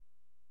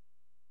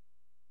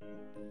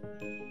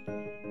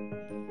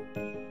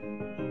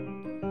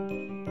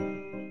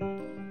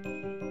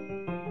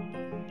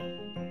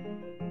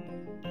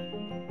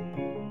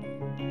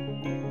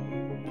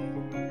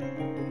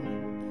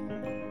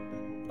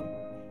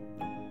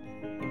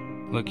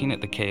Looking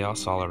at the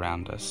chaos all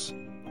around us,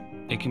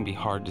 it can be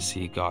hard to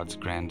see God's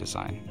grand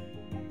design.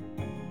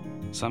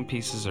 Some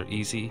pieces are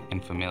easy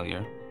and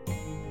familiar,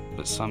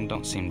 but some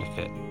don't seem to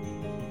fit.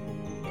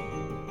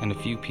 And a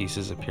few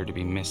pieces appear to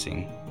be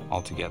missing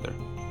altogether.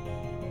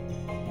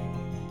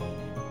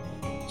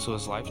 So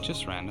is life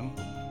just random?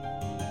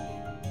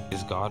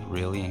 Is God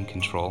really in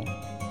control?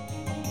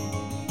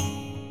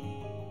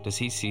 Does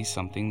He see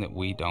something that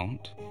we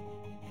don't?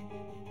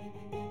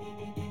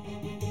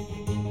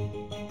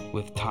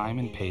 With time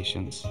and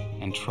patience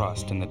and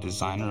trust in the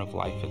designer of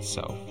life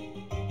itself,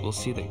 we'll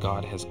see that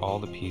God has all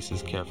the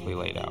pieces carefully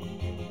laid out.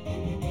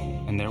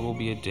 And there will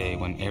be a day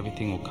when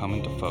everything will come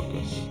into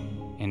focus,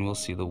 and we'll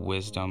see the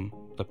wisdom,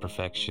 the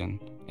perfection,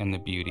 and the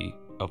beauty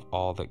of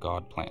all that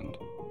God planned.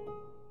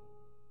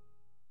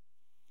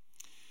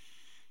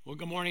 Well,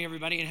 good morning,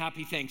 everybody, and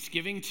happy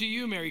Thanksgiving to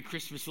you. Merry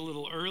Christmas a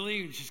little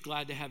early. We're just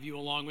glad to have you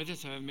along with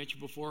us. I haven't met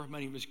you before. My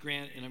name is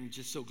Grant, and I'm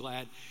just so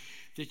glad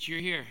that you're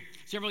here.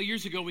 Several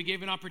years ago, we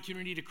gave an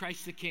opportunity to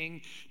Christ the King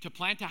to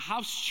plant a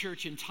house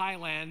church in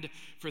Thailand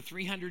for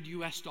 $300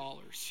 US.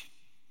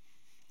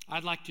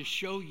 I'd like to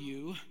show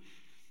you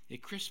a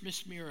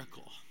Christmas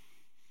miracle.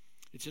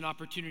 It's an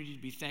opportunity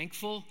to be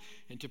thankful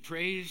and to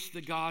praise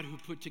the God who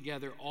put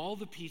together all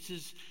the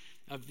pieces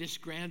of this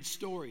grand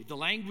story. The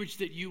language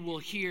that you will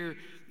hear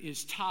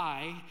is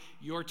Thai.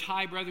 Your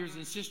Thai brothers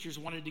and sisters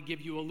wanted to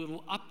give you a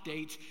little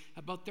update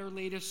about their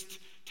latest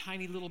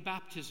tiny little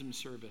baptism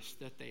service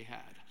that they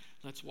had.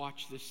 Let's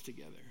watch this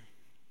together.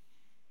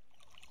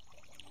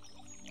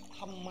 ท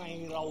ำไม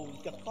เรา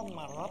จะต้องม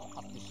ารับ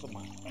บัพติศม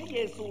าพระเย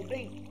ซูได้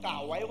กล่า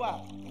วไว้ว่า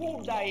ผู้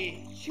ใด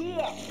เชื่อ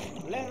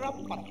และรับ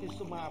บัพติศ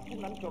มาผู้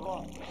นั้นจะรอ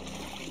ด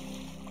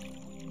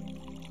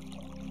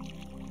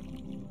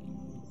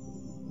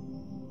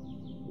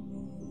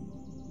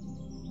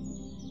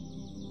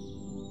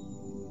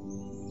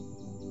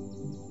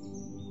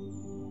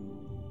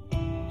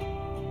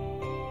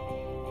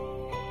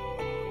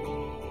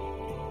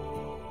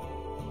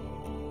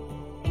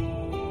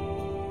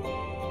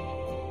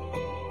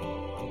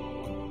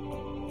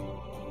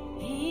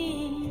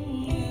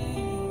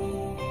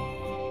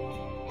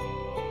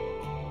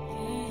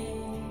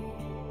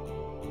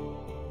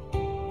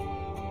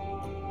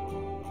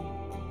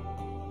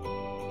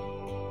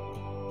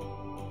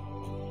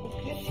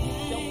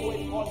จะอวย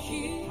พรชี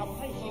วิตทำใ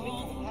ห้ชีวิต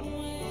ของท่าน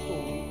สู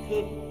ง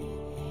ขึ้น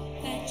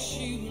That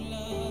you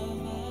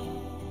love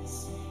us,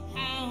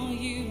 how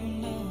you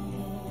love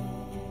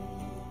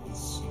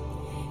us.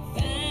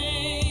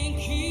 Thank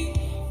you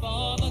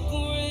for the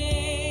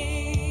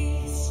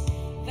grace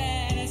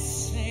that has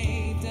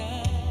saved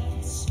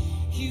us.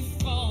 You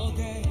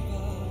forgave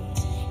us,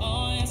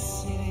 oh yes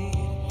you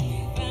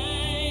did.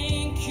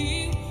 Thank you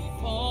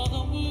for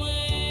the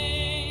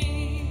way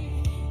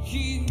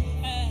you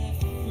have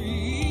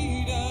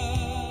freed us.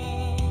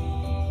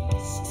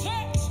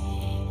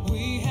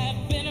 We have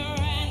been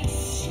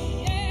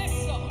ransomed, yes,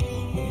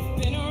 we've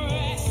been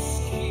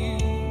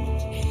rescued,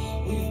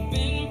 we've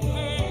been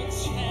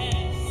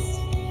purchased.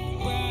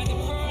 We're the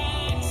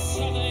price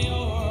of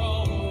your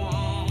own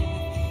life.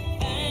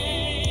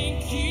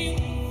 Thank you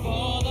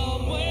for the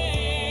way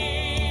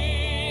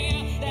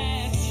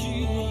that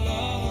you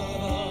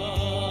love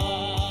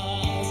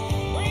us.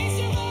 Raise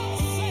your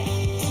voice, say,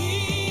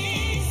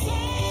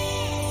 Jesus,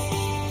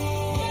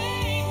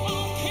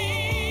 faithful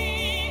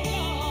King,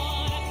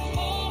 Lord.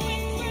 Oh,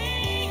 with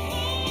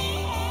grateful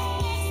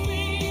hearts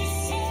we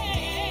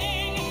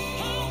sing.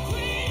 How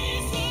great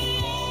is the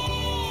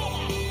love,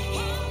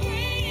 how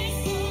great is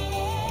the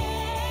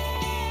love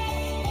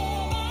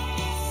of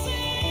our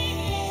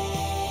Savior.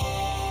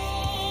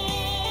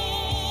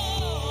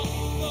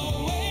 The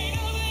weight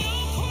of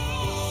your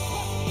cross,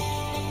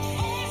 the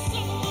price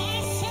of my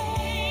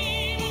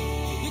shame,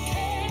 you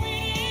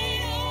carried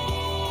it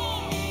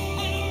all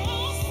and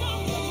rose from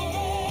the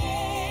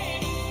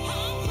grave.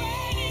 How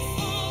great is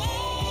the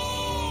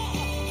love,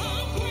 how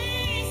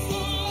great is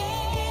the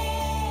love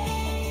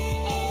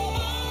of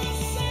our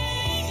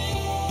Savior,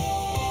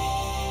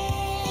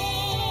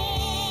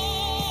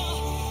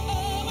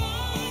 of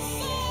our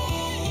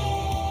Savior.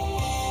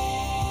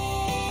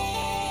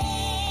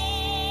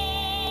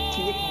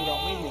 ชีวิตของเรา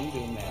ไม่เหมือนเ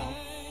ดิมแล้ว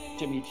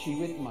จะมีชี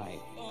วิตใหม่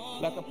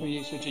แล้วก็พระเย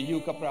ซูจะอยู่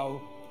กับเรา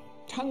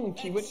ทั้ง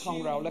ชีวิตของ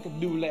เราแล้วก็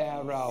ดูแล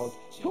เรา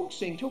ทุก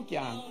สิ่งทุกอ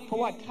ย่างเพราะ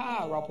ว่าถ้า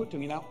เราพูดถึ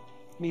งนี้แล้ว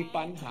มี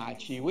ปัญหา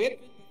ชีวิต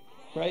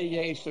พระเย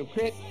ซูค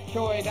ริสต์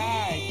ช่วยไ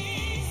ด้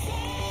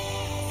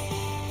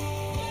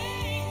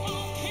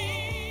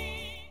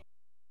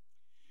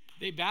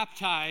They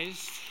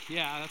baptized,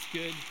 yeah, that's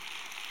good.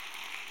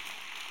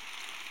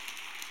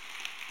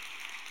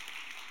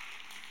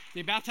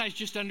 They baptized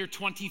just under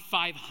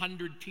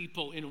 2,500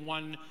 people in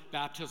one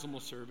baptismal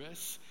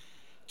service.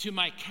 To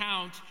my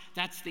count,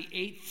 that's the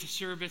 8th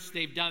service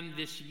they've done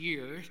this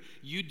year.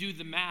 You do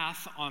the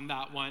math on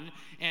that one.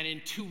 And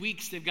in 2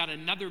 weeks, they've got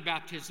another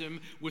baptism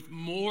with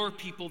more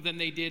people than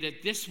they did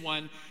at this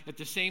one, at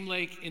the same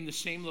lake, in the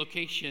same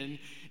location.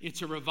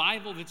 It's a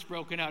revival that's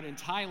broken out in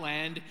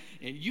Thailand,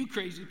 and you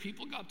crazy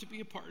people got to be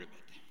a part of it.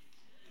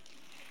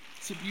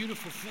 It's a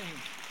beautiful thing.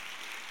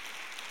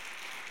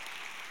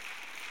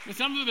 And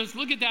some of us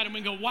look at that and we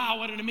go, wow,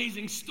 what an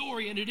amazing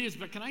story, and it is.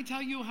 But can I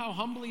tell you how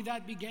humbly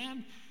that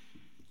began?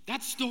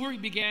 That story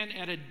began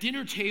at a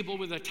dinner table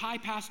with a Thai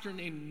pastor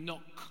named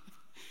Nok,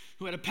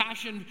 who had a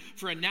passion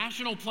for a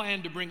national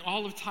plan to bring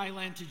all of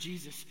Thailand to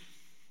Jesus.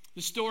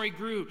 The story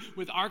grew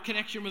with our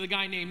connection with a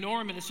guy named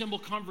Norm, and a simple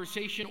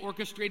conversation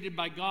orchestrated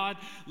by God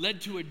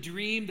led to a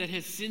dream that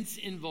has since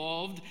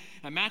involved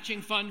a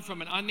matching fund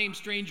from an unnamed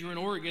stranger in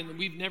Oregon that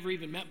we've never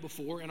even met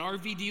before, an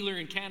RV dealer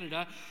in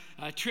Canada,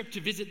 a trip to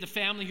visit the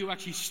family who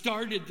actually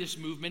started this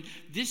movement.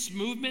 This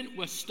movement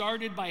was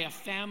started by a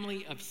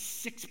family of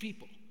 6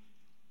 people.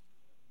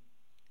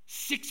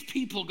 6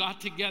 people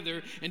got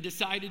together and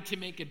decided to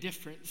make a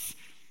difference.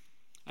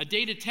 A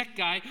data tech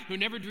guy who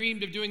never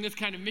dreamed of doing this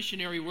kind of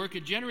missionary work, a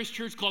generous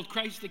church called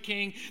Christ the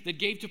King that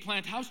gave to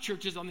plant house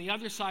churches on the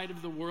other side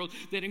of the world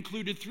that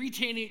included 3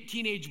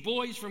 teenage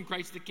boys from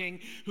Christ the King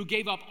who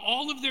gave up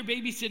all of their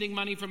babysitting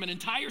money from an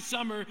entire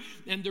summer,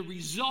 and the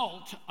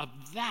result of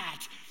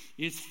that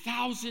is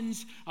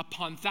thousands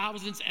upon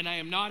thousands, and I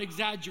am not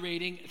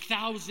exaggerating,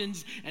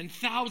 thousands and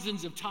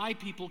thousands of Thai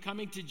people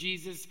coming to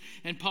Jesus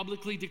and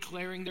publicly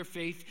declaring their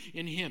faith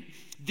in him.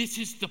 This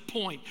is the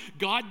point.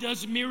 God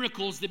does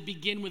miracles that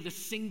begin with a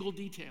single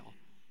detail.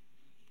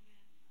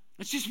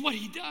 That's just what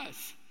he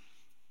does.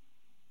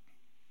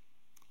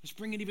 Let's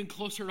bring it even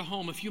closer to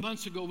home. A few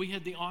months ago, we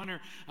had the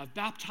honor of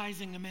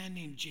baptizing a man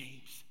named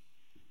James.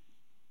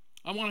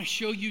 I want to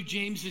show you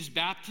James's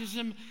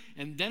baptism,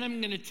 and then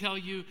I'm going to tell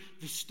you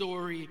the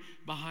story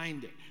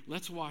behind it.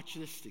 Let's watch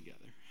this together.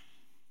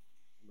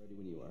 I'm ready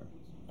when you are.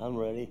 I'm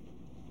ready.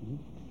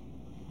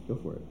 Go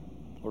for it.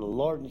 For the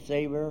Lord and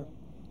Savior,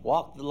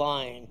 walk the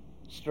line,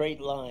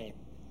 straight line,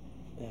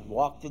 and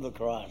walk to the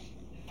cross.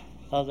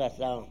 How's that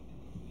sound?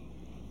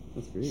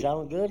 That's great.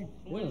 Sound good?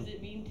 What does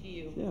it mean to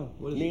you? Yeah.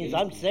 What It does means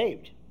mean? I'm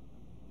saved.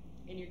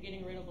 And you're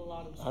getting rid of a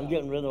lot of stuff. I'm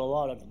getting rid of a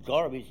lot of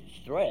garbage and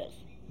stress.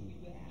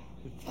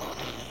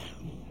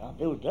 I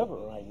feel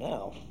different right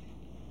now.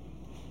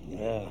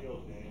 Yeah.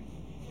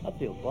 I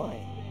feel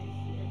fine.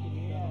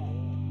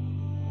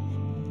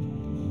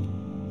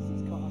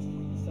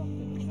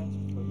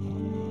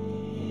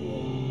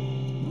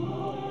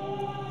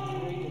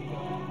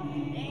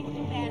 Thank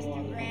you,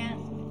 Pastor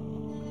Grant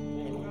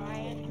and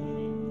Ryan.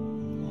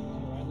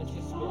 All right, let's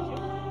just switch it.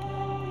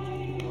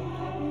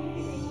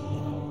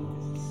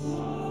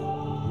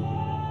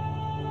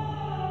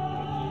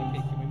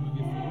 Okay, can we move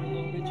you forward a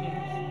little bit,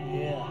 James?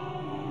 Yeah.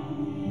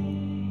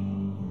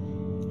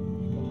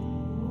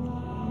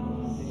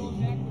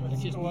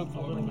 Let's just move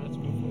forward. Let's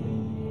move forward.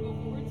 Go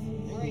forwards.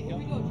 All right, here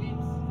we go,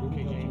 James.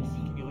 Okay, James.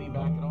 Can you lean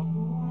back at all?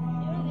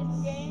 You know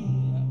this game?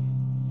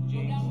 Go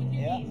down with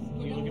your Yeah. knees.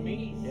 Go You down look with at your me?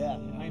 knees.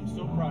 Yeah. I am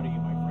so proud of you,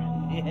 my friend.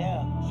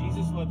 Yeah.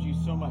 Jesus loves you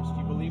so much. Do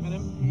you believe in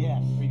him?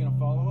 Yes. Are you going to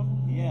follow him?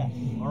 Yes.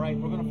 All right,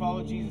 we're going to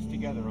follow Jesus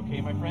together,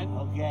 okay, my friend?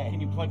 Okay. Can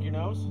you plug your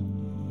nose?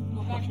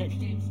 Go backwards,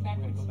 James.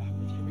 Backwards. Go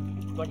backwards. Here we go.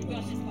 You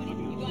got this, buddy.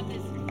 You got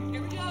this.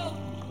 Here we go.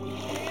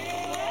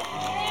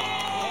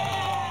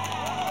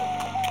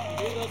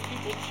 You hear those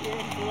people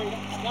cheering for you?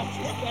 That's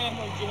your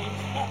family, James.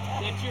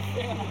 That's your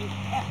family.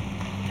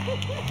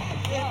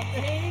 Yeah,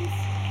 James.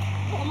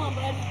 Come on,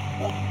 bud.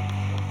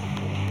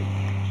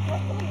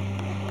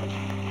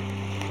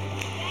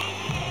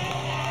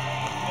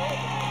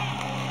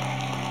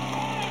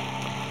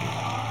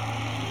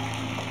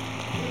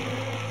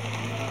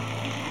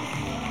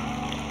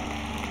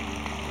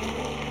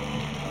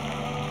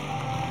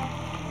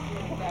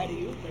 Proud of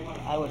you.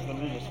 I was going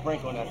to do the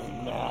sprinkle. Nah, No,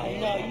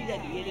 you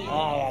got to get it. I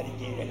had to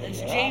do it.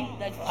 That's James.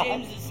 That's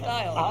James's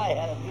style. I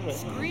had to do it.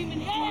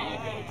 Screaming, yeah.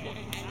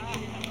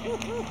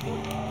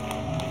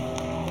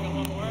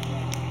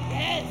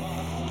 Yes.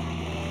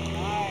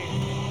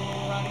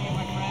 Proud of you,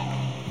 my friend.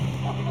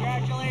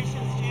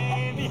 Congratulations,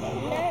 James.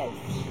 Yes.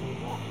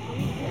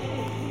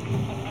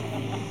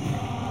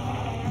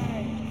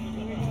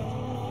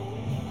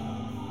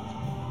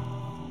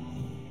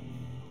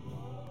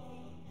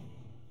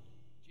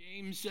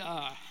 James,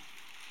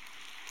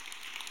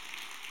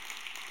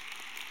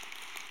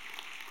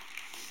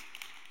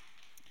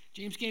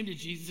 James came to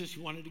Jesus.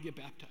 He wanted to get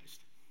baptized.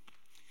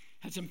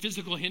 Had some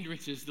physical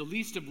hindrances, the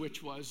least of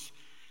which was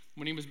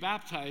when he was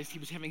baptized, he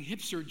was having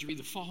hip surgery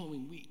the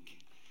following week.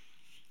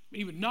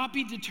 He would not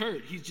be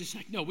deterred. He's just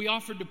like, no, we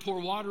offered to pour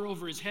water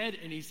over his head,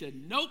 and he said,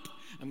 nope,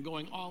 I'm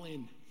going all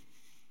in.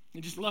 I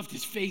just loved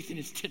his faith and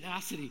his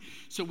tenacity.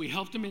 So we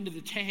helped him into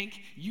the tank.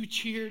 You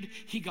cheered.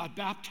 He got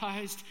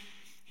baptized.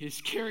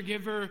 His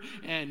caregiver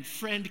and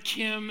friend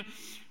Kim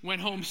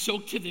went home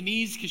soaked to the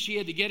knees because she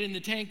had to get in the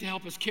tank to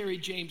help us carry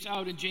James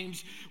out, and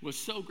James was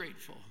so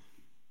grateful.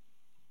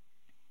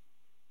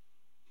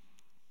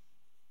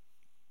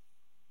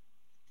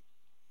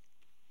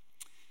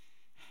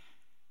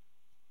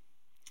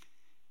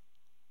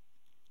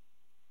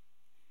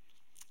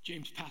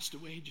 James passed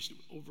away just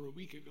over a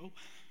week ago,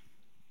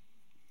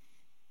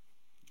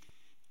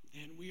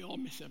 and we all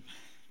miss him.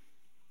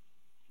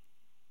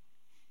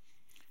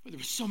 But there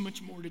was so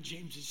much more to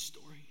James's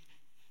story.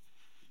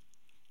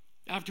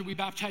 After we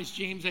baptized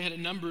James, I had a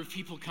number of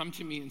people come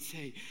to me and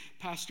say,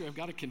 Pastor, I've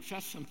got to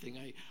confess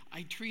something.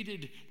 I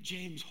treated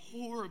James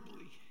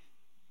horribly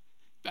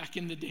back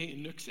in the day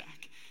in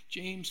Nooksack.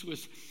 James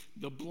was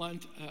the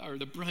brunt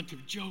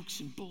of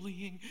jokes and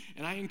bullying,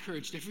 and I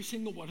encouraged every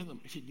single one of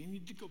them. I said, you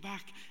need to go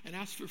back and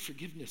ask for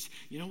forgiveness.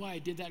 You know why I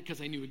did that?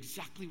 Because I knew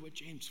exactly what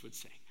James would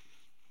say.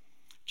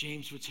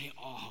 James would say,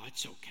 oh,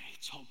 it's okay.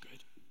 It's all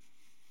good.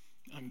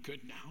 I'm good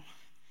now.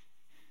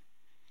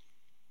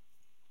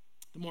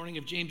 The morning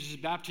of James's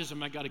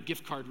baptism, I got a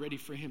gift card ready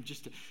for him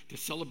just to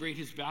celebrate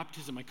his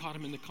baptism. I caught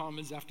him in the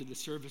Commons after the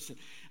service, and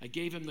I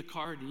gave him the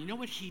card. And you know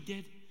what he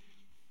did?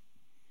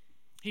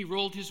 He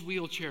rolled his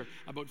wheelchair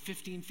about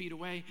 15 feet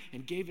away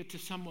and gave it to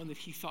someone that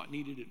he thought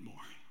needed it more.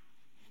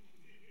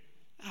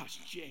 That was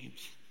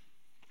James.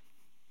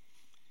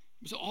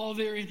 It was all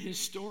there in his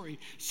story.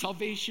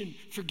 Salvation,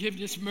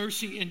 forgiveness,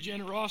 mercy, and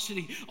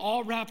generosity,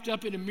 all wrapped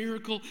up in a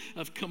miracle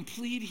of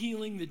complete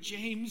healing that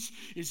James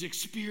is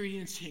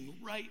experiencing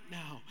right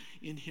now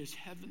in his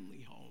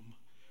heavenly home.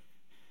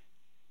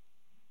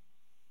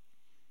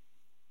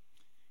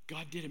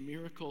 God did a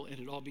miracle, and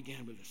it all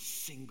began with a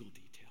single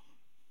detail.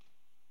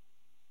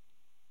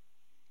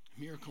 A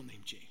miracle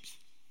named James.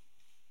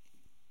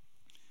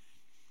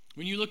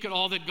 When you look at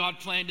all that God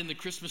planned in the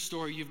Christmas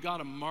story, you've got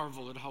to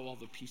marvel at how all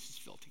the pieces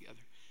fell together.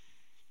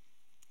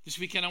 This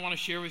weekend, I want to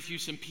share with you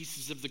some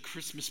pieces of the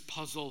Christmas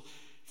puzzle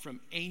from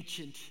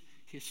ancient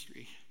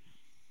history.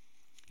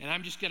 And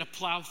I'm just going to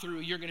plow through.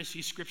 You're going to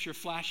see scripture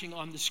flashing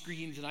on the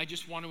screens, and I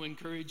just want to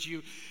encourage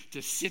you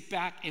to sit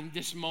back in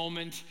this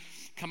moment,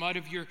 come out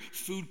of your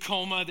food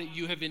coma that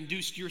you have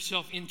induced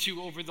yourself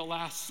into over the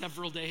last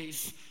several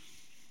days.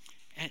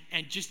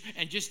 And just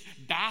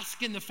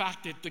bask in the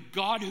fact that the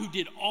God who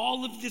did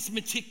all of this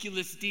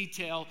meticulous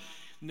detail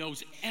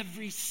knows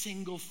every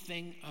single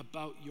thing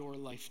about your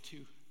life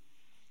too.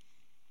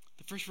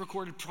 The first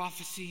recorded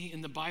prophecy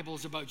in the Bible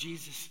is about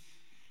Jesus.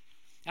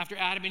 After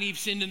Adam and Eve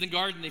sinned in the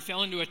garden, they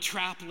fell into a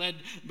trap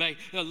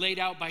laid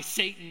out by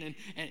Satan,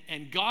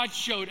 and God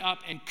showed up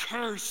and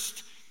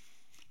cursed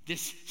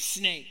this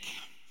snake.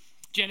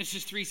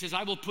 Genesis 3 says,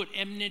 I will put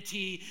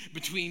enmity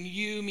between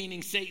you,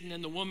 meaning Satan,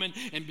 and the woman,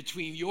 and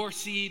between your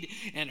seed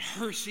and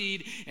her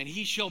seed, and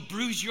he shall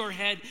bruise your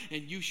head,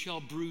 and you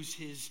shall bruise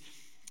his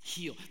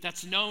heel.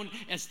 That's known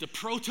as the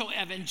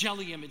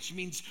proto-evangelium, which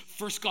means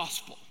first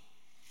gospel.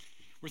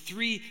 We're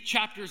 3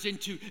 chapters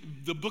into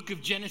the book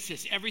of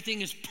Genesis.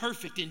 Everything is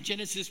perfect in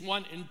Genesis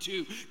 1 and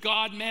 2.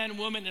 God, man,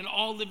 woman, and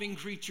all living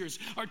creatures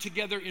are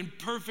together in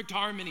perfect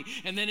harmony.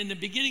 And then in the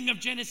beginning of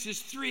Genesis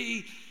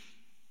 3,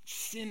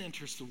 sin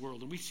enters the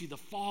world, and we see the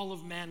fall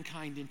of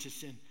mankind into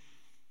sin.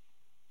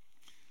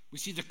 We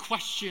see the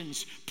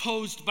questions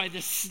posed by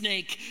the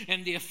snake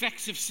and the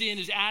effects of sin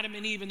as Adam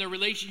and Eve and their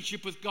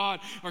relationship with God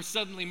are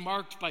suddenly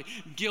marked by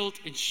guilt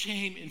and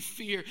shame and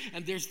fear,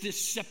 and there's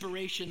this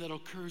separation that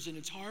occurs, and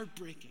it's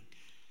heartbreaking.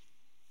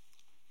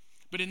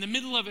 But in the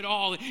middle of it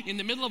all, in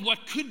the middle of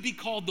what could be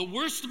called the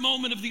worst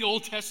moment of the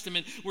Old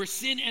Testament, where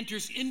sin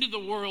enters into the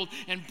world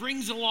and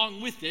brings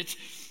along with it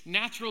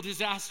natural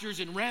disasters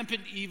and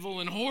rampant evil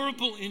and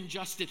horrible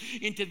injustice,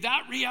 into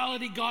that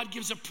reality, God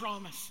gives a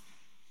promise.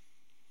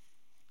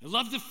 I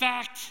love the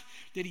fact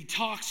that he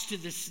talks to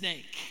the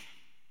snake.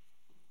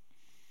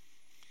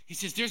 He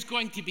says, there's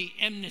going to be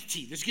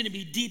enmity. There's going to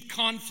be deep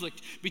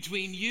conflict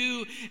between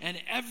you and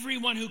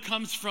everyone who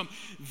comes from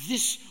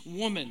this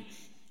woman,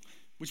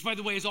 which, by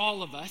the way, is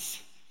all of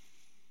us,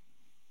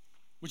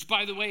 which,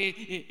 by the way,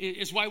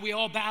 is why we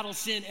all battle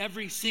sin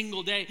every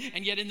single day.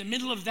 And yet in the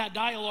middle of that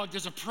dialogue,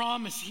 there's a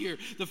promise here.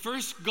 The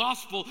first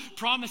gospel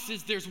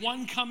promises there's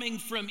one coming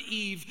from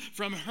Eve,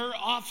 from her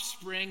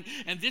offspring.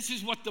 And this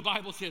is what the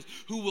Bible says: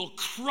 who will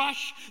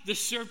crush the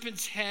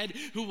serpent's head,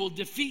 who will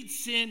defeat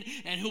sin,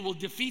 and who will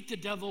defeat the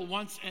devil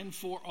once and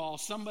for all.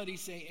 Somebody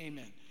say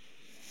amen.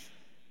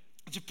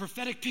 It's a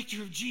prophetic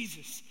picture of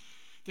Jesus,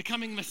 the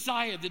coming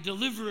Messiah, the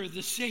deliverer,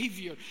 the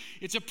Savior.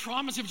 It's a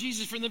promise of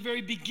Jesus from the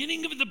very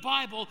beginning of the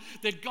Bible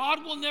that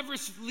God will never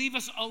leave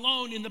us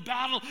alone in the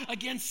battle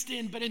against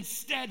sin, but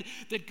instead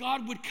that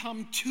God would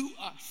come to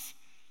us.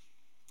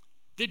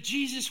 That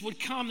Jesus would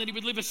come, that he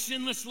would live a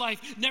sinless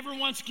life, never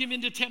once give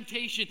in to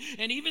temptation,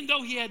 and even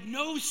though he had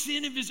no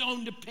sin of his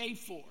own to pay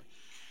for,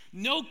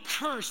 no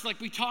curse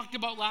like we talked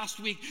about last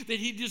week that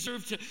he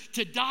deserved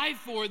to die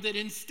for, that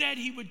instead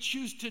he would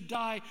choose to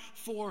die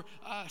for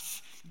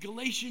us.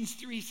 Galatians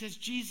 3 says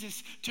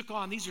Jesus took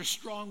on, these are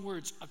strong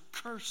words, a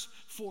curse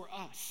for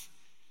us.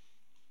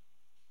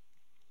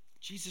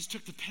 Jesus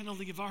took the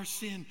penalty of our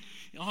sin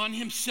on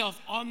himself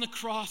on the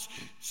cross.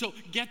 So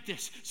get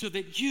this, so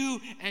that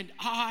you and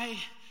I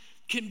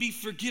can be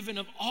forgiven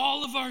of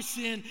all of our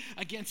sin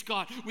against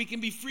God. We can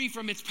be free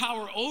from its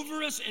power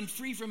over us and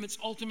free from its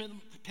ultimate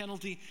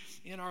penalty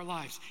in our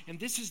lives. And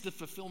this is the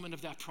fulfillment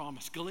of that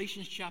promise.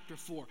 Galatians chapter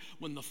 4,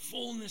 when the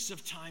fullness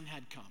of time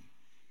had come.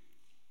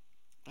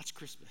 That's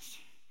Christmas.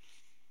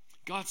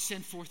 God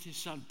sent forth his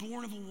son,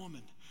 born of a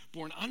woman,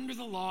 born under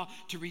the law,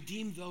 to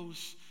redeem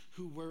those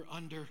who were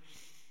under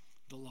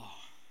the law.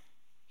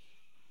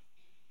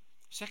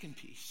 Second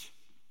piece.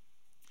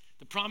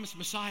 The promised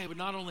Messiah would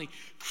not only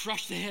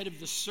crush the head of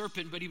the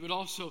serpent, but he would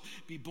also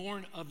be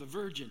born of a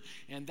virgin.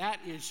 And that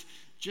is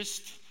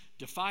just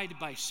defied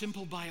by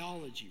simple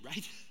biology,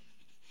 right?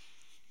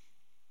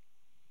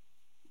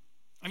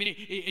 I mean,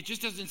 it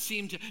just doesn't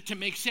seem to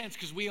make sense,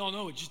 because we all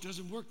know it just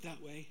doesn't work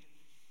that way.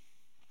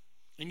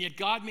 And yet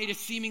God made a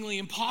seemingly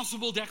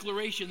impossible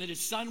declaration that his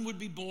son would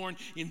be born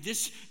in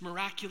this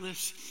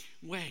miraculous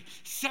way.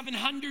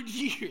 700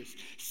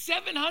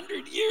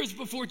 years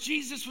before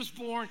Jesus was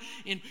born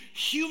in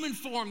human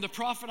form, the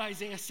prophet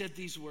Isaiah said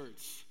these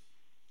words: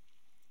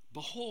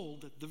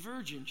 "Behold, the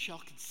virgin shall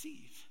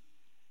conceive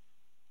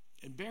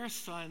and bear a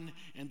son,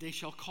 and they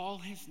shall call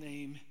his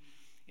name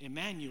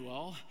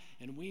Emmanuel."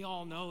 And we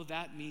all know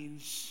that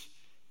means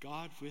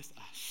God with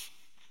us.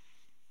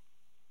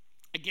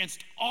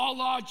 Against all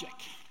logic,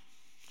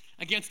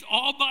 against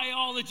all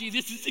biology,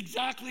 this is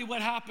exactly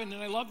what happened.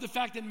 And I love the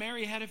fact that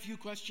Mary had a few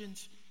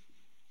questions.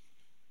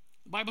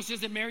 The Bible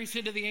says that Mary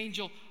said to the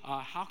angel,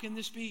 "How can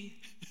this be?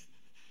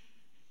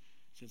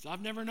 Since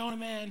I've never known a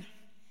man."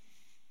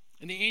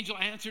 And the angel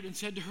answered and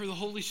said to her, "The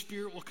Holy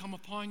Spirit will come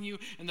upon you,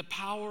 and the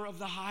power of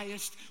the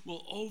highest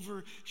will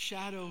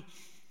overshadow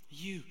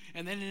you."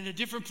 And then in a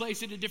different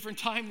place, at a different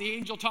time, the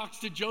angel talks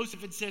to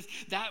Joseph and says,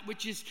 "That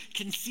which is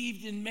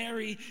conceived in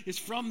Mary is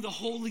from the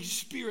Holy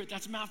Spirit."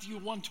 That's Matthew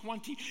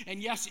 1:20.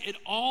 And yes, it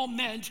all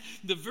meant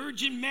the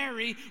Virgin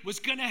Mary was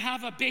going to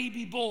have a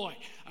baby boy.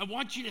 I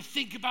want you to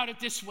think about it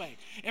this way.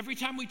 Every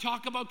time we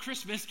talk about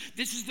Christmas,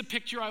 this is the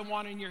picture I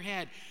want in your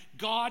head.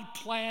 God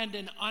planned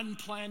an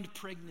unplanned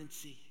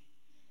pregnancy.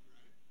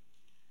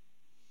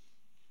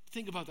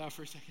 Think about that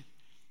for a second.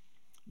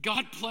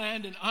 God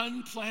planned an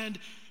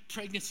unplanned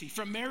pregnancy.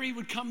 From Mary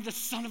would come the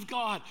Son of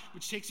God,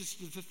 which takes us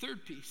to the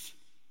third piece.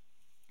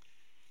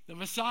 The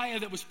Messiah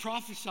that was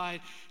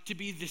prophesied to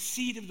be the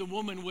seed of the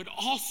woman would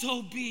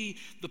also be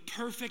the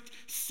perfect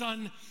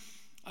Son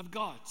of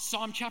God.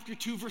 Psalm chapter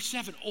 2, verse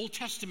 7, Old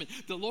Testament.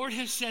 "The Lord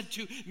has said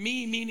to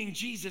me," meaning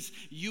Jesus,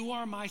 "You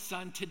are my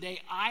son.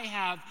 Today I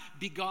have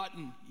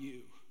begotten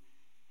you."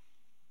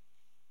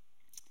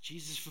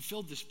 Jesus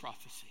fulfilled this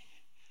prophecy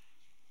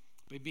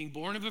by being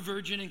born of a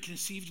virgin and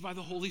conceived by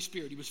the Holy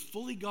Spirit. He was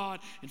fully God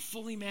and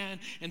fully man,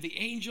 and the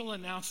angel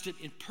announced it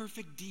in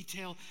perfect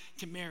detail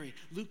to Mary.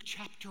 Luke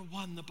chapter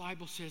 1, the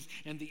Bible says,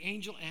 "And the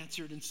angel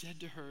answered and said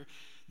to her,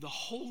 the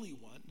Holy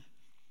One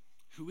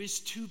who is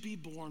to be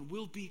born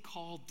will be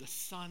called the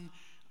Son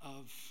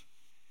of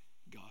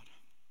God."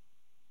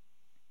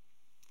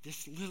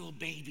 This little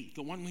baby,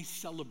 the one we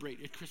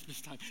celebrate at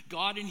Christmas time,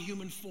 God in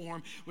human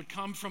form, would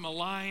come from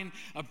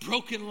a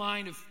broken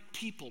line of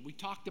people. We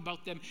talked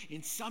about them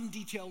in some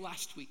detail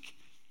last week.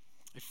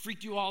 I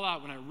freaked you all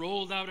out when I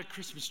rolled out a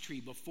Christmas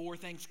tree before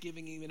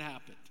Thanksgiving even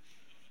happened.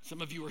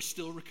 Some of you are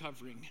still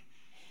recovering.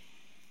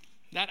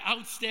 That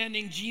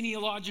outstanding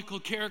genealogical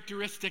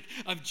characteristic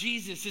of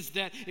Jesus is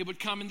that it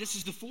would come, and this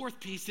is the fourth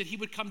piece, that he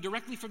would come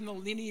directly from the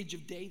lineage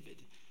of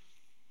David.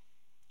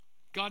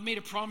 God made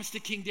a promise to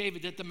King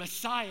David that the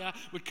Messiah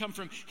would come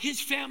from his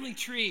family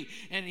tree,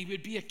 and he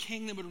would be a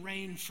king that would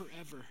reign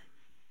forever.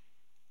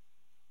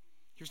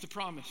 Here's the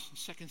promise in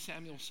 2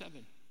 Samuel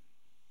 7.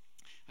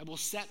 "I will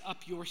set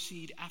up your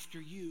seed after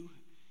you,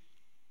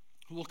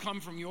 who will come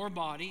from your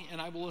body,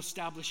 and I will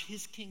establish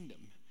his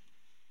kingdom.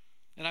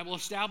 And I will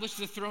establish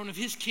the throne of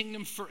his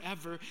kingdom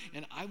forever,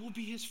 and I will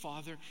be his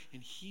father,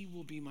 and he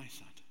will be my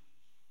son."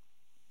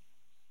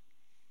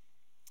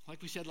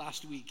 Like we said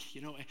last week,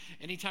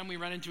 anytime we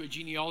run into a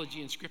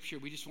genealogy in Scripture,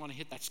 we just want to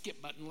hit that skip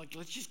button.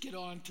 Let's just get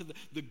on to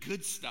the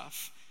good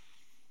stuff.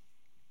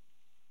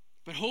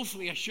 But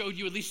hopefully I showed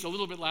you at least a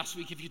little bit last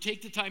week. If you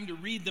take the time to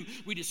read them,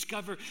 we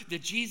discover that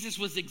Jesus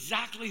was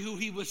exactly who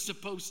he was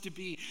supposed to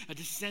be, a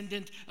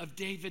descendant of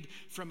David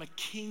from a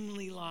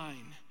kingly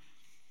line.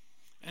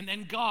 And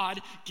then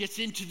God gets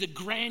into the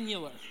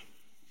granular.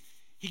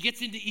 He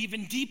gets into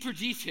even deeper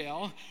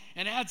detail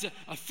and adds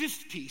a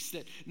fifth piece,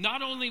 that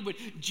not only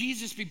would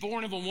Jesus be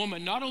born of a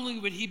woman, not only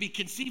would he be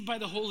conceived by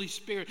the Holy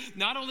Spirit,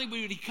 not only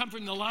would he come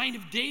from the line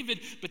of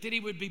David, but that he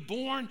would be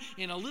born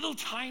in a little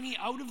tiny,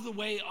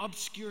 out-of-the-way,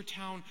 obscure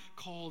town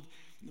called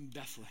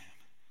Bethlehem.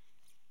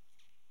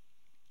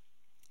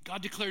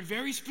 God declared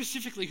very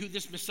specifically who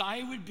this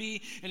Messiah would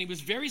be, and he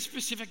was very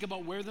specific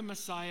about where the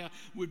Messiah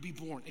would be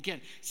born.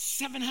 Again,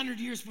 700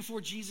 years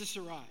before Jesus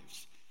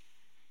arrives.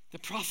 The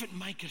prophet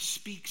Micah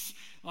speaks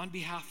on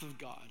behalf of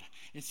God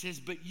and says,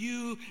 "But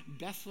you,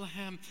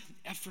 Bethlehem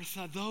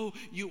Ephrathah, though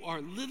you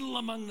are little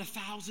among the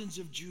thousands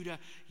of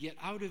Judah, yet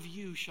out of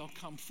you shall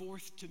come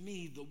forth to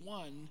me the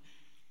one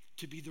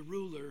to be the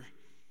ruler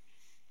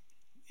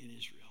in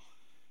Israel."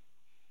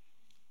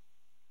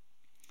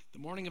 The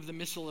morning of the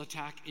missile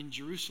attack in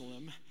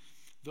Jerusalem,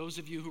 those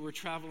of you who were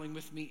traveling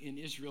with me in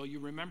Israel, you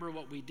remember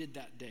what we did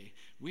that day.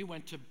 We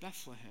went to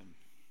Bethlehem.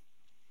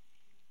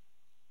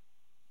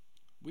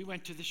 We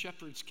went to the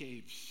shepherd's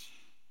caves.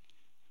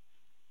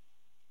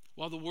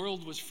 While the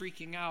world was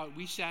freaking out,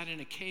 we sat in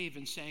a cave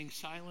and sang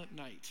Silent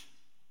Night.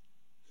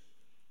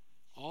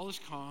 All is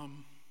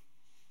calm.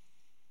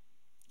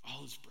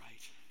 All is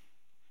bright.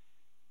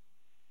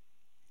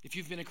 If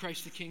you've been a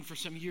Christ the King for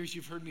some years,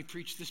 you've heard me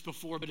preach this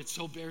before, but it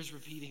so bears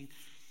repeating.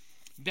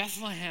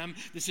 Bethlehem,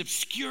 this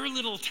obscure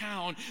little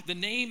town, the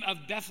name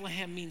of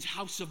Bethlehem means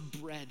house of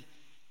bread.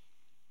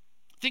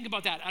 Think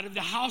about that. Out of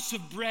the house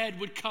of bread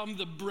would come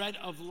the bread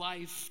of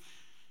life.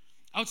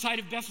 Outside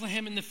of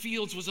Bethlehem in the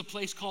fields was a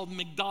place called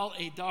Migdal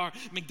Adar.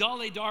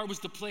 Migdal Adar was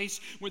the place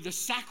where the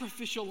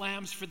sacrificial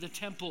lambs for the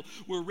temple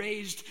were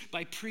raised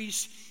by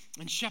priests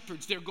and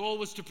shepherds. Their goal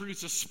was to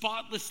produce a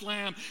spotless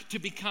lamb to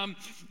become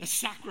a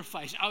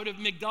sacrifice. Out of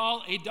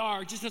Migdal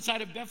Adar, just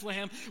outside of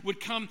Bethlehem, would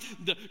come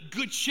the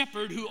good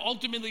shepherd who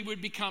ultimately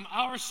would become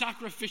our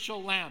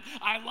sacrificial lamb.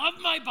 I love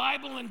my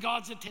Bible and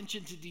God's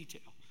attention to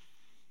detail.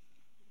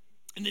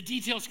 And the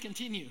details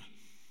continue.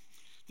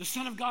 The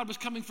Son of God was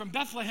coming from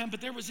Bethlehem, but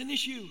there was an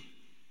issue.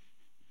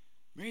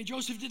 Mary and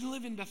Joseph didn't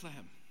live in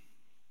Bethlehem.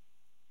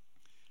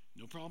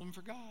 No problem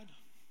for God.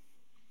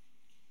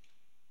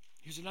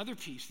 Here's another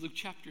piece, Luke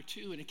chapter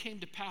 2. And it came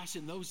to pass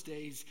in those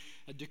days,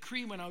 a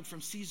decree went out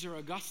from Caesar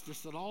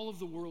Augustus that all of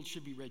the world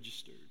should be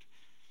registered.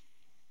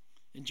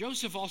 And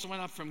Joseph also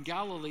went up from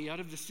Galilee, out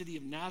of the city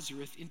of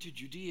Nazareth, into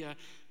Judea,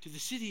 to the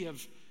city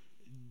of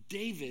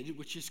David,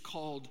 which is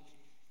called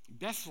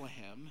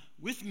Bethlehem,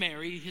 with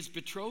Mary, his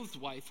betrothed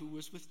wife, who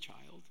was with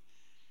child.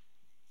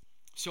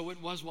 So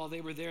it was while they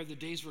were there, the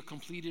days were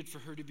completed for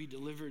her to be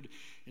delivered,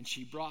 and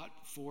she brought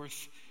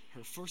forth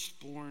her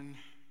firstborn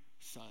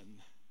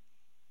son.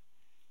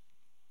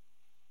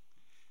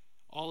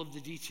 All of the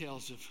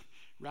details of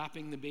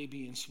wrapping the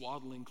baby in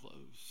swaddling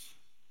clothes.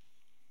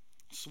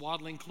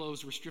 Swaddling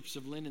clothes were strips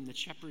of linen that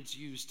shepherds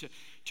used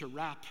to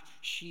wrap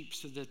sheep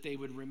so that they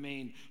would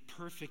remain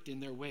perfect in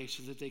their way,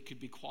 so that they could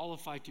be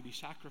qualified to be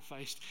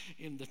sacrificed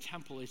in the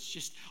temple. It's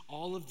just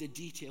all of the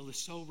detail is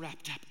so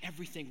wrapped up,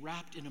 everything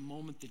wrapped in a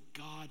moment that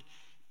God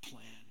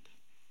planned.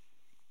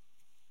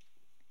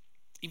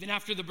 Even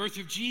after the birth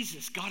of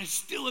Jesus, God is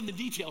still in the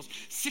details.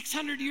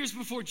 600 years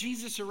before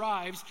Jesus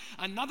arrives,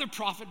 another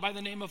prophet by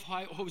the name of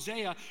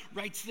Hosea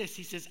writes this.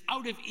 He says,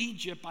 "Out of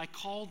Egypt I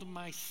called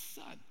my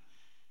son."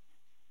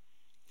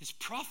 His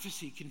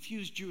prophecy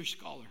confused Jewish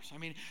scholars. I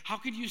mean, how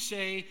could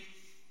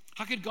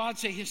God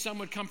say his son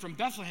would come from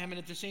Bethlehem and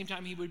at the same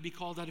time he would be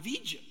called out of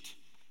Egypt?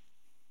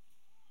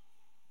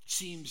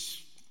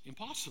 Seems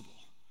impossible.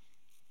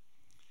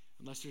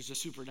 Unless there's a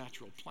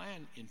supernatural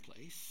plan in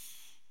place.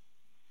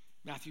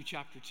 Matthew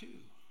chapter 2.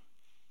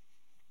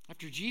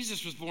 After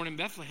Jesus was born in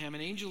Bethlehem,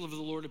 an angel of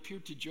the Lord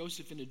appeared to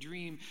Joseph in a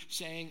dream,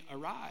 saying,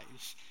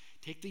 "Arise,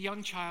 take the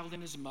young child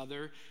and his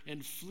mother,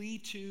 and flee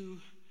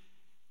to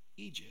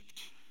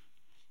Egypt.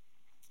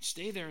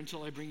 Stay there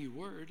until I bring you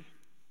word.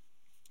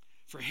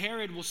 For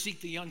Herod will seek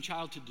the young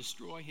child to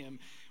destroy him.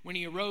 When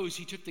he arose,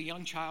 he took the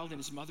young child and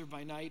his mother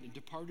by night and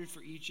departed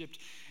for Egypt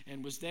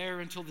and was there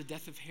until the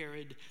death of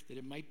Herod, that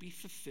it might be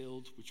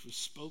fulfilled, which was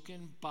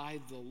spoken by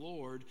the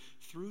Lord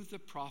through the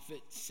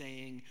prophet,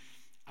 saying,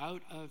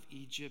 Out of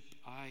Egypt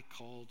I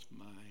called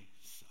my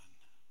son."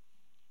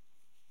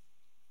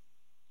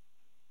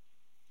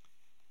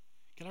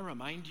 Can I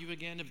remind you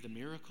again of the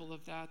miracle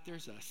of that?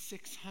 There's a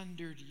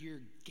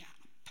 600-year gap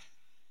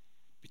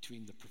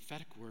between the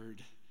prophetic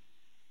word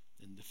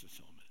and the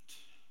fulfillment.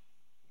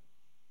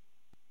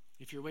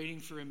 If you're waiting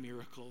for a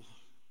miracle,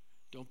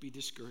 don't be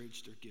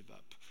discouraged or give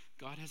up.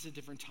 God has a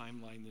different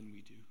timeline than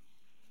we do.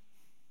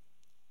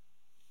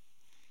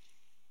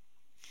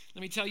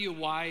 Let me tell you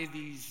why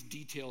these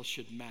details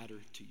should matter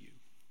to you.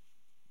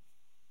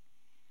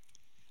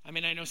 I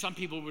mean, I know some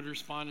people would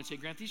respond and say,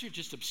 "Grant, these are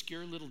just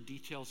obscure little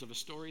details of a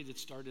story that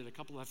started a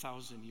couple of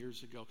thousand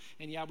years ago.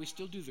 And yeah, we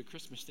still do the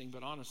Christmas thing,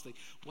 but honestly,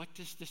 what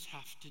does this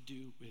have to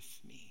do with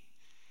me?"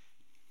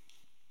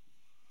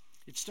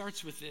 It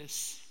starts with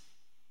this.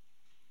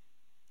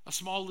 A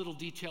small little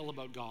detail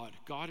about God.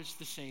 God is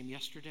the same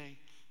yesterday,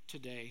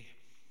 today,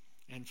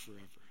 and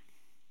forever.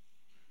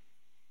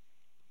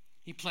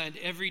 He planned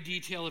every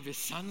detail of his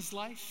son's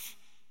life,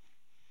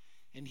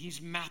 and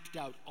he's mapped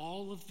out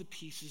all of the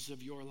pieces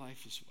of your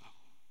life as well.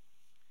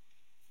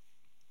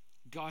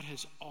 God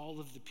has all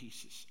of the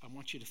pieces. I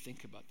want you to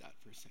think about that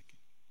for a second.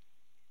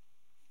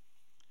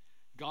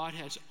 God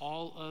has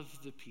all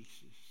of the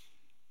pieces.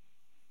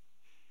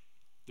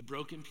 The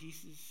broken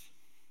pieces,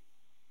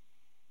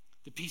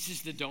 the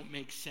pieces that don't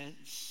make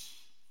sense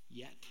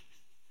yet,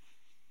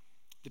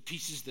 the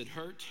pieces that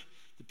hurt,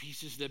 the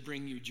pieces that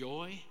bring you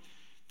joy,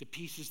 the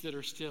pieces that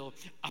are still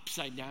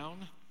upside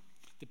down,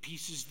 the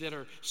pieces that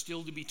are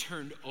still to be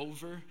turned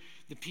over,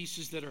 the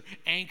pieces that are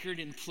anchored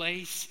in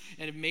place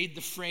and have made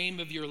the frame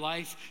of your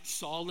life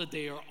solid.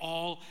 They are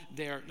all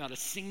there. Not a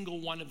single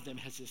one of them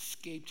has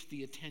escaped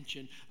the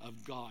attention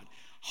of God.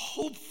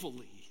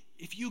 Hopefully,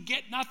 if you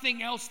get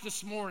nothing else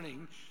this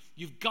morning,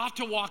 you've got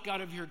to walk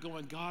out of here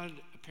going, God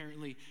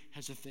apparently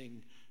has a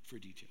thing for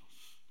details.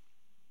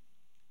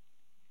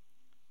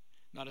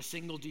 Not a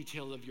single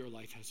detail of your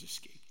life has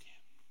escaped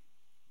him.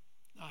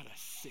 Not a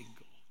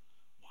single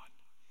one.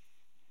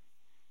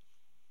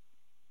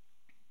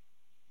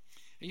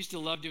 I used to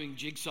love doing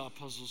jigsaw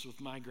puzzles with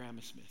my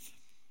Grandma Smith.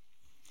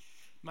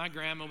 My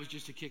grandma was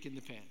just a kick in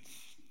the pants.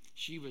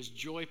 She was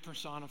joy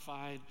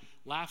personified,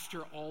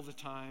 laughter all the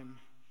time.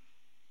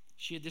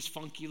 She had this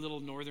funky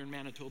little northern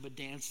Manitoba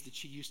dance that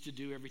she used to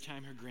do every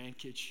time her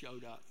grandkids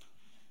showed up.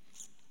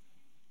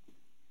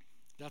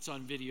 That's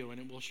on video, and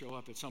it will show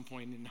up at some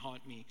point and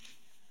haunt me,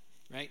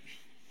 right?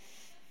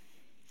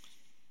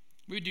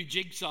 We would do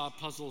jigsaw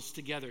puzzles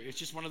together. It's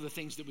just one of the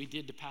things that we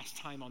did to pass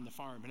time on the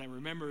farm. And I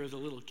remember as a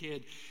little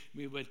kid,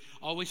 we would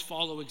always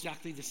follow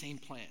exactly the same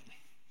plan.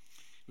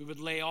 We would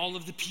lay all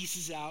of the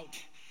pieces out,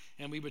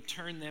 and we would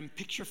turn them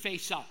picture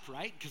face up,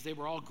 right? Because they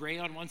were all gray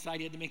on one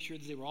side. You had to make sure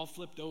that they were all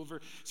flipped over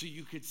so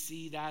you could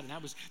see that. And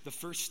that was the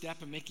first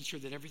step of making sure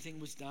that everything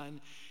was done.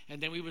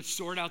 And then we would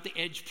sort out the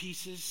edge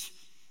pieces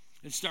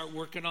and start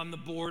working on the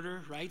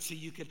border, right? So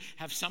you could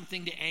have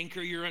something to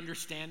anchor your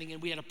understanding.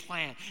 And we had a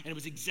plan. And it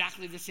was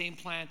exactly the same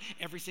plan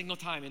every single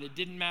time. And it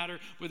didn't matter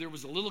whether it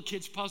was a little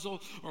kid's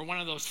puzzle or one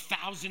of those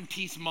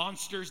 1,000-piece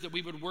monsters that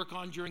we would work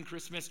on during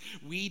Christmas.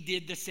 We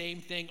did the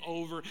same thing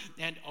over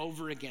and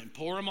over again.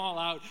 Pour them all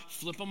out,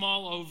 flip them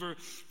all over,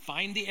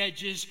 find the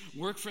edges,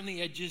 work from the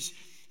edges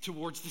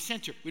towards the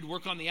center. We'd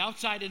work on the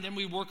outside, and then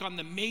we'd work on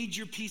the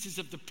major pieces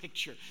of the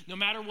picture, no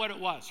matter what it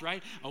was,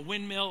 right? A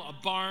windmill, a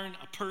barn,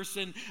 a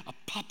person, a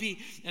puppy,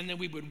 and then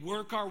we would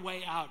work our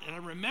way out. And I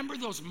remember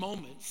those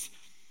moments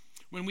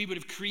when we would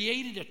have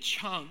created a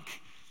chunk,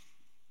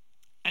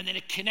 and then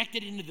it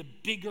connected into the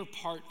bigger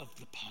part of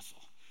the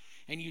puzzle.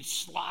 And you'd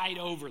slide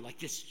over like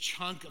this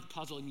chunk of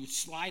puzzle, and you'd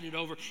slide it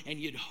over, and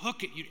you'd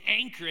hook it, you'd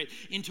anchor it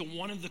into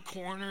one of the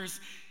corners,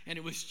 and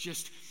it was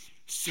just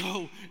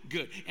so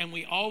good. And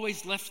we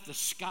always left the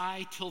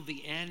sky till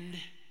the end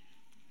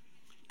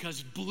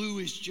because blue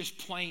is just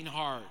plain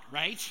hard,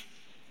 right?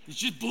 It's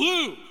just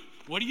blue.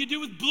 What do you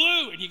do with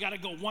blue? And you got to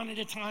go one at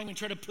a time and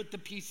try to put the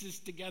pieces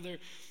together.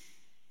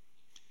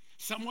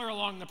 Somewhere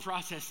along the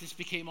process, this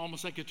became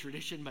almost like a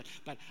tradition,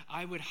 but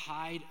I would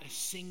hide a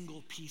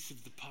single piece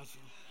of the puzzle.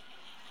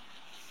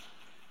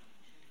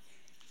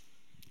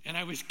 And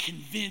I was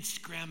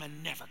convinced Grandma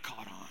never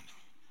caught on.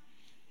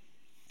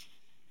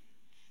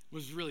 It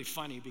was really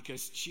funny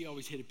because she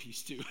always hit a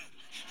piece too.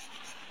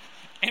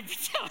 Every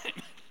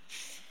time.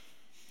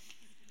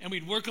 And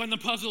we'd work on the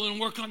puzzle and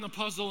work on the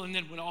puzzle, and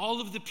then when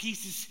all of the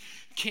pieces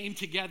came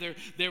together,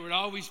 there would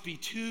always be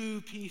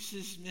 2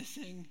 pieces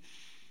missing.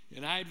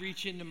 And I'd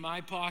reach into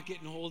my pocket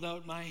and hold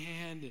out my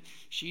hand, and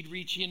she'd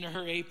reach into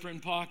her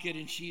apron pocket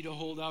and she'd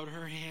hold out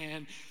her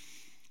hand,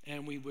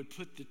 and we would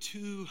put the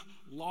 2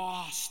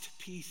 lost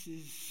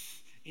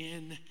pieces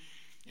in.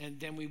 And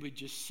then we would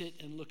just sit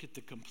and look at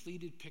the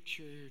completed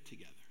picture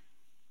together.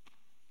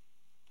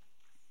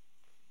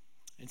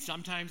 And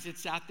sometimes it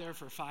sat there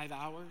for 5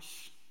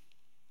 hours.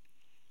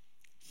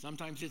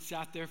 Sometimes it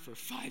sat there for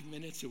 5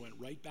 minutes. It went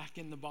right back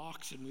in the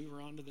box, and we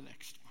were on to the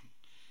next one.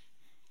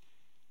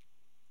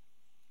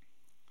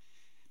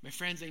 My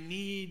friends, I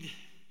need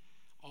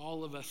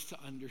all of us to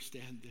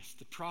understand this.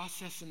 The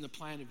process and the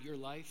plan of your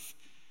life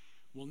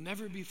will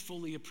never be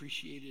fully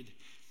appreciated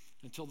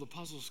until the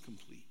puzzle's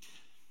complete.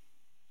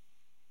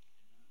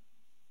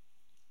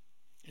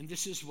 And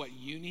this is what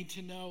you need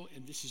to know,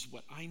 and this is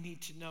what I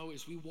need to know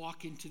as we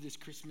walk into this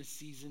Christmas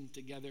season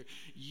together.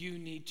 You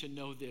need to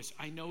know this.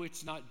 I know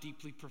it's not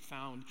deeply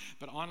profound,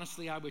 but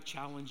honestly, I would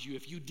challenge you.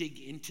 If you dig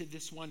into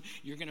this one,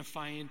 you're going to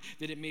find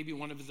that it may be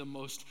one of the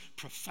most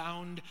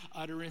profound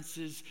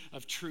utterances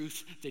of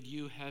truth that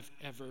you have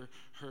ever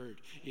heard.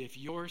 If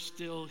you're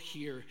still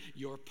here,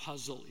 your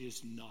puzzle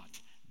is not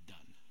done.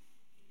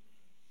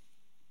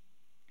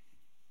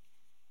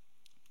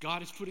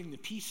 God is putting the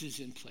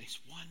pieces in place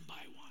one by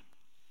one.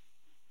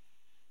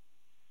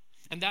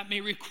 And that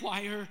may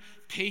require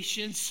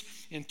patience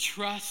and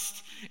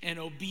trust and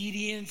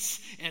obedience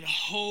and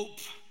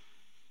hope.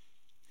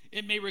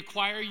 It may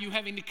require you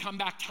having to come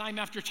back time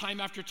after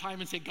time after time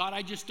and say, God,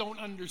 I just don't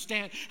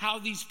understand how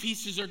these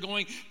pieces are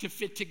going to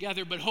fit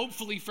together. But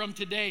hopefully from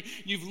today,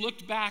 you've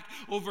looked back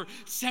over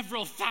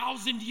several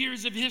thousand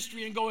years of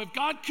history and go, if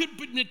God could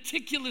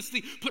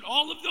meticulously put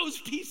all of those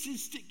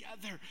pieces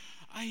together,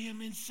 I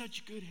am in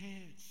such good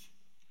hands,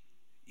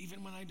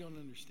 even when I don't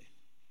understand.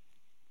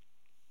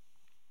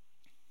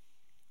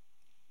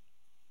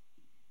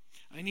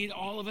 I need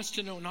all of us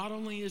to know not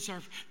only is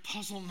our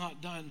puzzle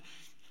not done,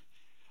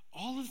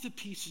 all of the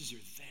pieces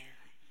are there.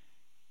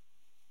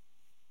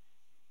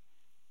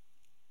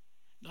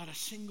 Not a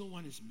single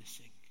one is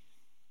missing.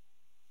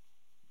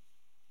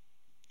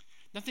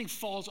 Nothing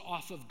falls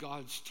off of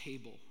God's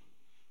table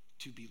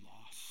to be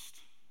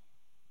lost.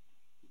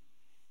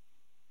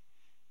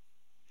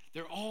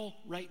 They're all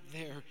right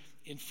there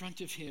in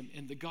front of him.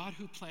 And the God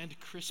who planned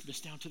Christmas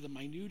down to the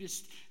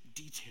minutest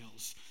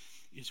details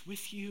is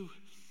with you,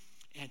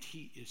 and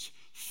he is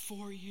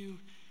for you.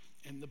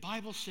 And the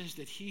Bible says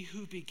that he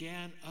who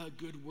began a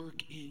good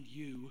work in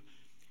you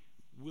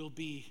will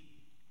be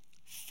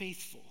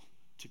faithful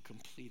to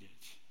complete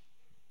it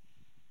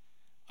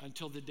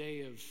until the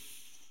day of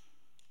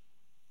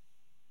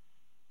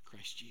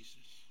Christ Jesus.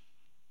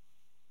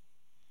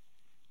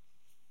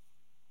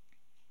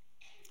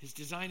 His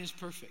design is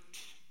perfect,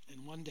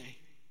 and one day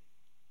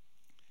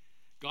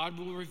God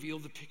will reveal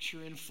the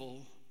picture in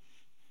full,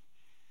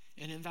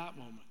 And in that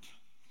moment,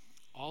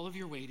 all of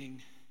your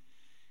waiting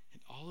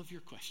and all of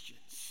your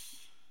questions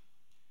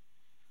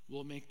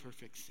will make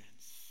perfect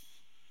sense.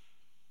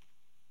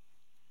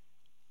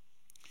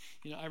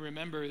 You know, I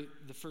remember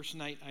the first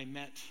night I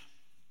met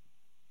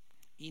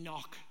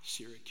Enoch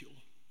Syracuse.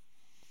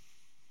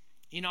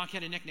 Enoch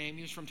had a nickname.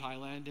 He was from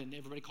Thailand, and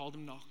everybody called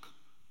him Nok.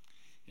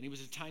 And he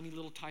was a tiny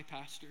little Thai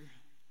pastor.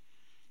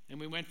 And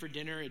we went for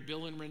dinner at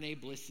Bill and Renee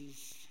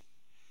Bliss's.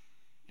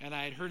 And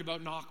I had heard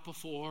about Nok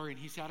before, and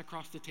he sat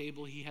across the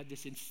table. He had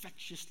this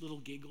infectious little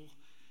giggle.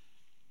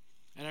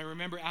 And I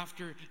remember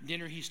after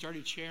dinner, he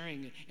started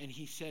sharing, and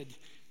he said,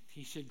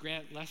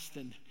 Grant, less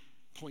than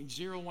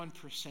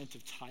 0.01%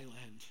 of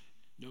Thailand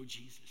know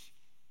Jesus.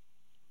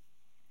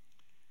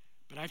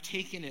 But I've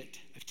taken it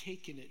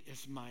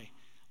as my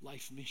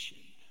life mission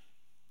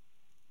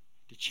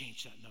to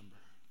change that number.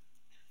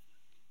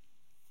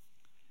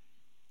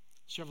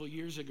 Several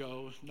years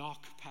ago,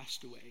 Nok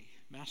passed away,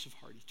 massive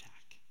heart attack.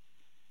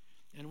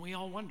 And we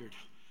all wondered,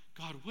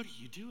 God, what are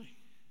you doing?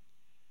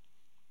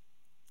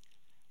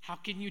 How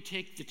can you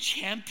take the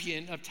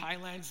champion of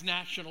Thailand's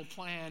national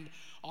plan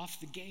off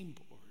the game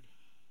board?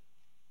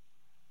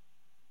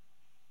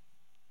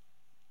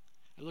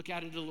 I look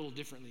at it a little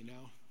differently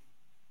now.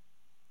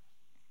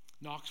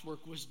 Nok's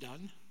work was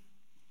done.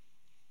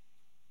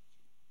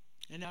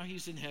 And now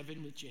he's in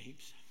heaven with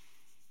James.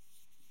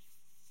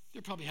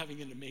 They're probably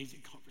having an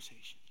amazing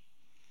conversation.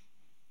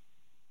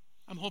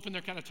 I'm hoping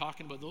they're kind of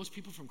talking about those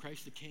people from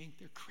Christ the King.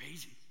 They're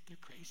crazy. They're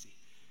crazy.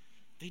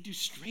 They do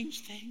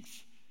strange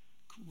things.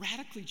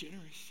 Radically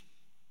generous.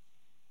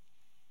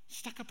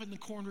 Stuck up in the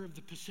corner of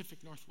the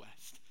Pacific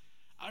Northwest.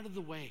 Out of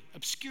the way.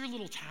 Obscure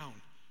little town.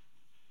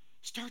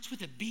 Starts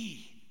with a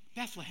B.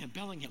 Bethlehem,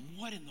 Bellingham.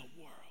 What in the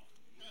world?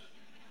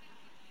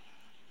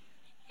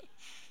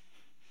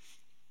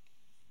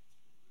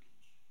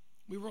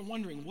 We were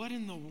wondering what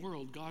in the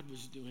world God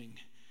was doing.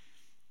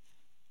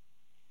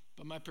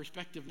 But my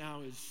perspective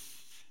now is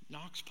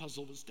Nok's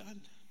puzzle was done.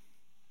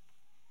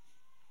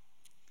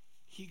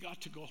 He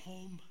got to go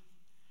home.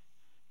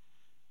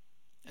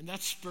 And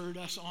that spurred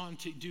us on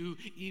to do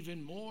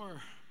even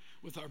more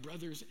with our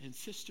brothers and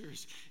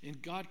sisters.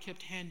 And God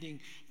kept handing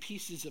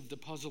pieces of the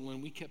puzzle,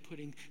 and we kept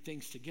putting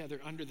things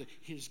together under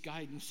his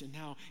guidance. And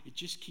now it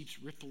just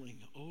keeps rippling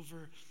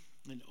over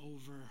and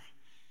over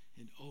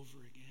and over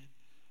again.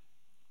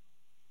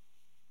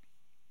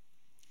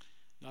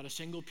 Not a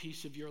single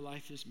piece of your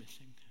life is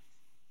missing.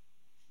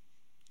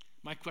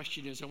 My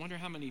question is, I wonder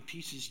how many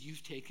pieces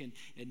you've taken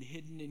and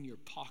hidden in your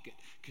pocket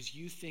because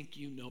you think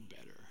you know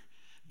better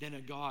than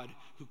a God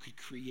who could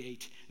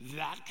create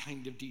that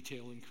kind of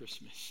detail in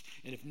Christmas.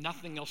 And if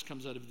nothing else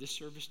comes out of this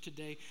service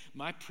today,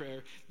 my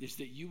prayer is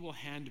that you will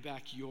hand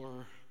back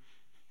your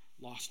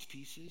lost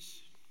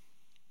pieces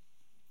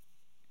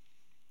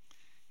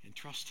and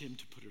trust him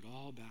to put it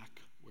all back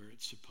where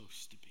it's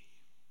supposed to be.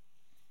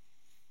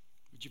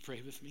 Would you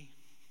pray with me?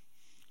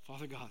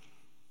 Father God,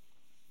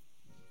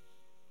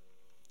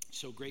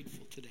 so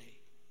grateful today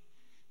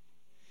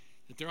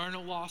that there are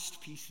no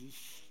lost pieces,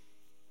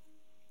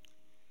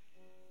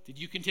 that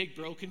you can take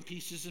broken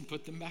pieces and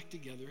put them back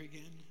together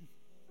again.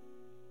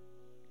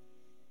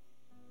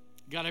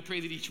 God, I pray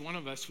that each one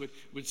of us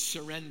would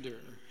surrender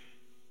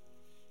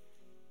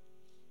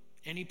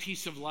any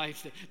piece of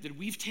life that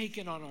we've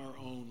taken on our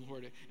own,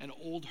 Lord, an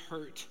old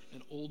hurt,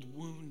 an old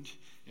wound,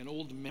 an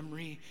old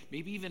memory,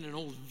 maybe even an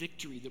old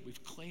victory that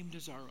we've claimed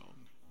as our own.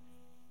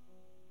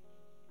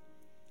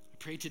 I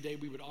pray today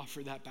we would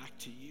offer that back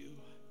to you.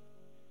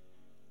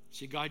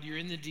 Say, God, you're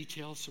in the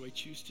details, so I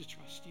choose to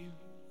trust you.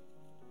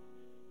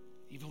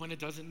 Even when it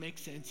doesn't make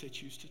sense, I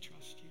choose to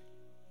trust you.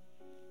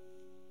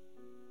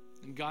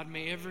 And God,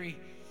 may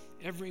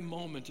every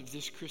moment of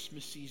this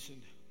Christmas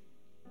season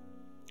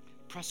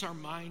press our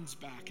minds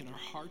back and our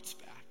hearts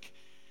back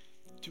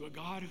to a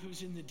God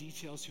who's in the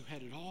details, who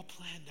had it all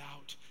planned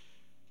out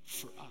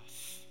for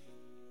us.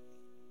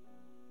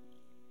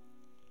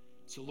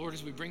 So, Lord,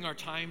 as we bring our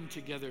time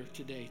together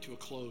today to a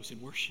close in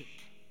worship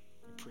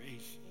and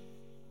praise,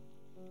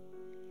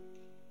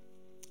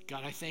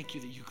 God, I thank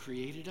you that you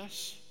created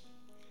us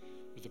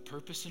with a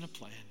purpose and a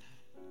plan,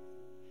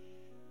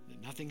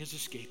 that nothing has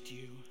escaped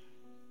you,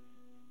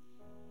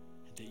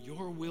 and that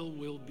your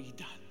will be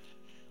done.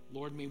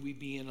 Lord, may we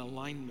be in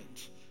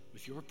alignment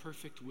with your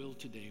perfect will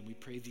today, and we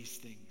pray these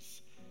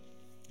things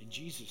in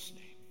Jesus'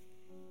 name,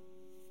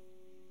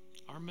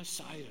 our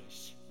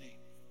Messiah's name,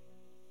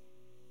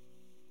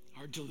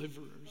 our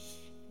deliverer's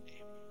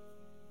name.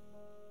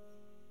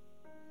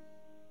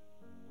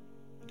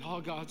 And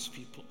all God's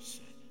people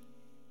said,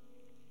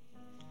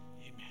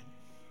 amen.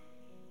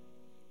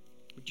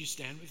 Would you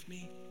stand with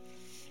me?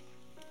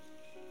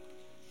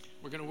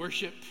 We're going to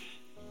worship.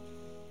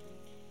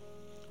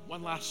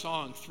 One last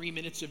song, 3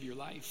 minutes of your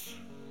life.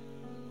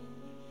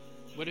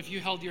 What if you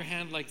held your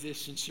hand like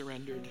this and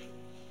surrendered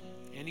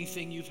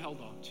anything you've held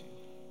on to?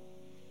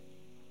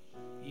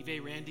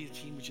 Eve, Randy, the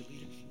team, would you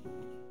lead us?